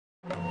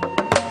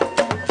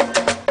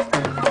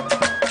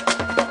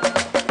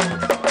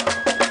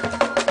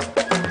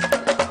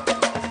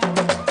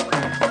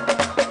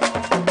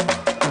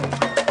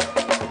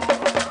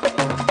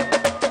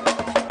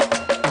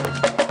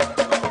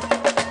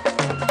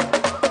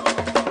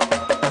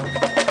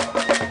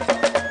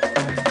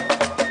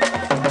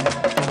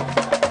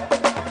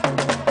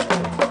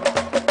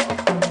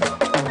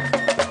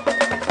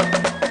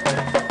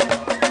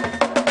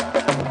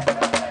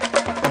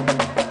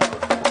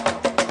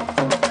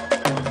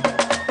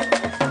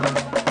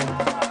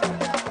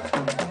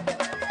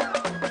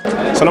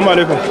Assalamu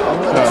alaikum.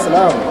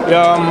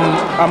 Ya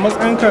a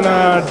matsayinka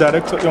na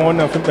director din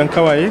wannan film din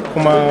Kawaye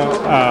kuma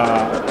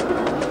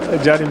a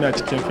jarumi a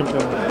cikin film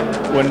din,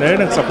 wanda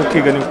irin sako ke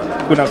ganin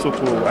kuna so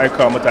ku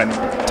aika wa mutane?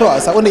 To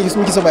a sakon da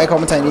muke so mu aika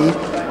wa mutane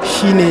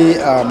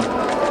shine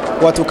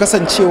wato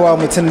kasancewa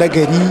mutum na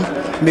gari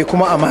mai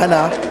kuma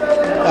amana,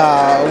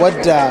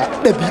 wadda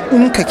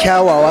ɗabi'unka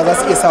kyawawa za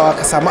su iya sawa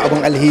ka samu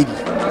abin alheri.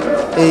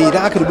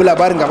 Idan aka dubi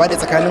labarin gaba da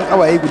tsakanin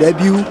ƙawaye guda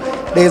biyu,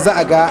 ɗaya za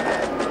a ga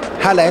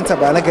halayenta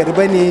ba na gari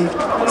ba ne,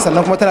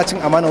 sannan kuma tana cin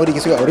amana wadda ke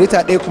so ya aure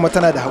ta, ɗaya kuma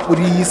tana da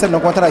haƙuri, sannan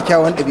kuma tana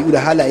kyawawan ɗabi'u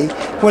da halaye,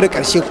 kuma da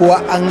ƙarshe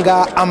kowa an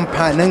ga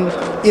amfanin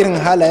irin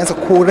halayensa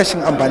ko rashin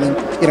amfanin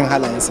irin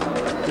halayensa.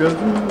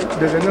 Yanzu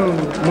daga nan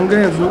mun ga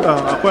yanzu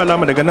akwai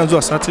alama daga nan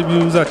zuwa sati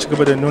biyu za a ci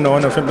gaba da nuna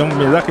wannan film din,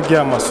 me za ka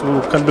gaya masu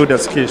kallo da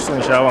suke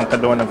son sha'awan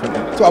kallon wannan film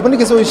din? To abin da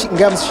ke so in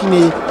gaya musu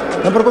shine,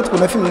 na farko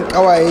tukuna film din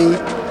Kawaye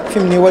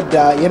film ne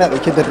wadda yana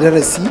dauke da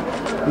darasi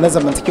na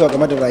zamantakewa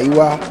game da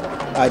rayuwa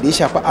da ya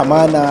shafi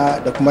amana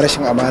da kuma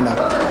rashin amana,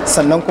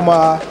 sannan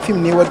kuma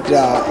film ne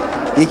wadda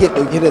yake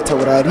dauke da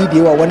taurari da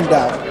yawa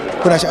wanda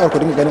kuna sha'awar ku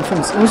dinga ganin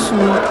films ɗinsu,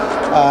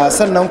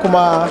 sannan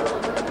kuma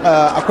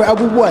akwai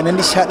abubuwa na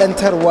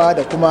nishadantarwa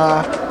da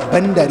kuma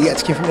bandari a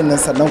cikin film nan,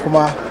 sannan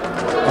kuma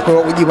akwai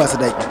waƙoƙi masu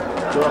daɗi.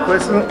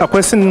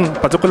 Akwai sin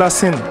particular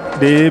scene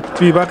da ya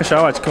fi baka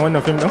sha'awa a cikin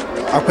wannan film din?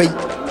 Akwai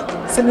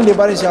sin da ya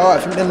bani sha'awa a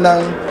film din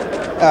nan,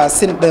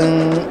 sin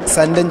din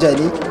Sandan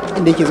Jani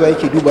inda yake zuwa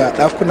yake duba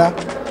ɗakuna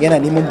yana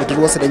neman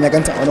budurwarsa don ya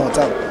ganta a wani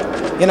hotel,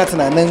 yana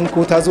tunanin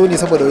ko ta zo ne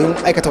saboda yin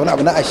aikata wani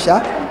abu na asha,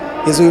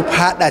 ya zo ya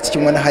fada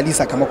cikin wani hali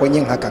sakamakon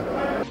yin hakan.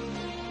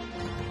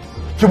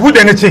 Ki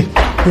buɗe na ce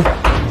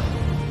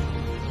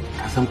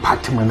san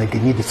Fatima na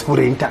gani da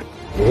saurayinta.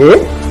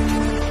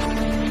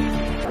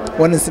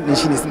 Wannan sin din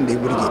shine sin da ya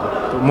burge.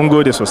 Mun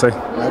gode sosai.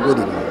 Na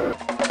gode.